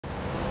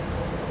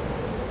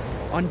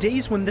on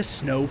days when the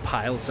snow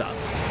piles up,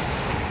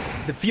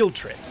 the field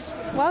trips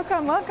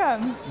Welcome,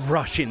 welcome.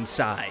 rush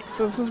inside.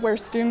 So this is where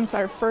students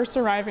are first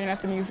arriving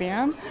at the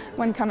museum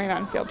when coming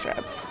on field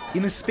trips.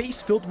 In a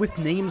space filled with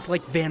names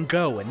like Van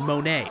Gogh and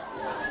Monet,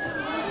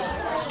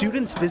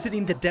 students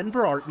visiting the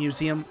Denver Art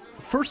Museum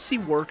first see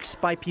works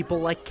by people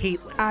like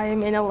Caitlin,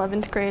 I'm in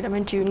 11th grade, I'm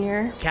a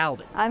junior.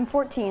 Calvin, I'm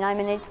 14, I'm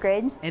in 8th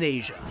grade. and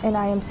Asia. And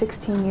I am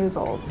 16 years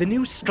old. The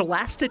new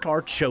Scholastic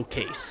Art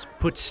Showcase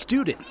puts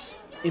students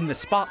in the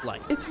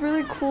spotlight It's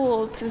really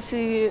cool to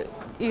see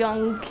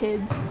young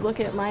kids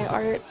look at my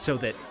art. so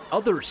that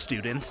other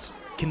students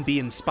can be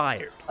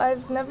inspired.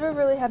 I've never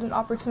really had an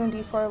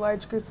opportunity for a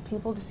large group of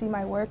people to see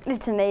my work.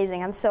 It's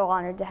amazing. I'm so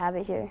honored to have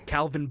it here.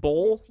 Calvin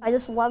Bowl I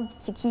just love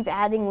to keep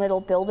adding little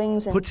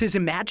buildings, puts his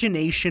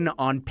imagination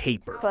on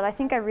paper. but I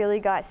think I really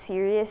got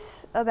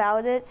serious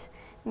about it.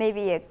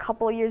 Maybe a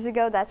couple years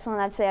ago, that's when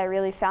I'd say I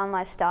really found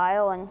my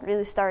style and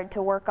really started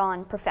to work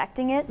on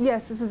perfecting it.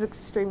 Yes, this is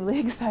extremely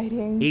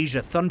exciting.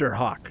 Asia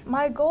Thunderhawk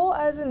My goal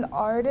as an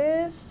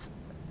artist,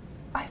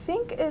 I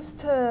think, is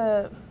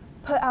to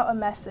put out a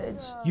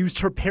message. used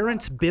her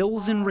parents'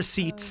 bills and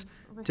receipts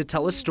to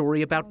tell a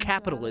story about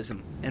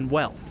capitalism and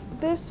wealth.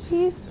 This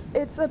piece,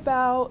 it's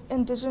about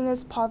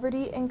indigenous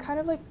poverty and kind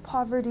of like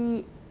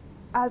poverty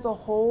as a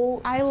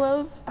whole. I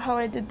love how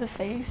I did the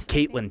face.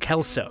 Caitlin The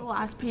Kelso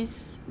last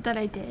piece that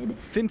I did.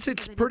 thinks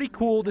it's pretty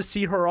cool to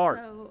see her art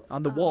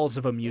on the walls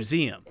of a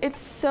museum. It's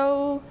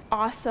so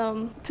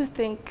awesome to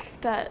think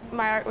that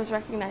my art was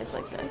recognized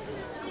like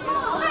this.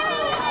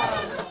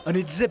 An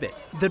exhibit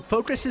that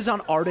focuses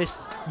on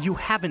artists you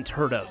haven't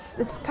heard of.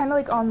 It's kind of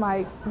like on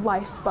my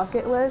life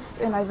bucket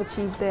list, and I've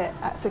achieved it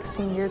at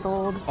 16 years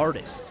old.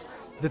 Artists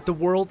that the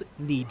world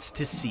needs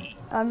to see.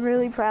 I'm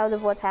really proud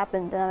of what's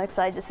happened, and I'm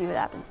excited to see what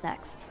happens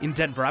next. In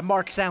Denver, I'm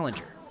Mark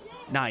Salinger,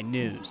 9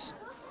 News.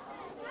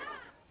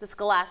 The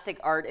Scholastic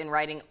Art and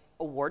Writing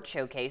Award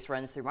Showcase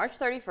runs through March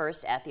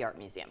 31st at the Art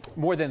Museum.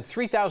 More than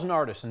 3,000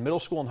 artists in middle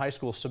school and high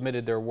school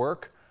submitted their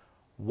work,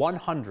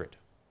 100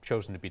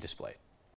 chosen to be displayed.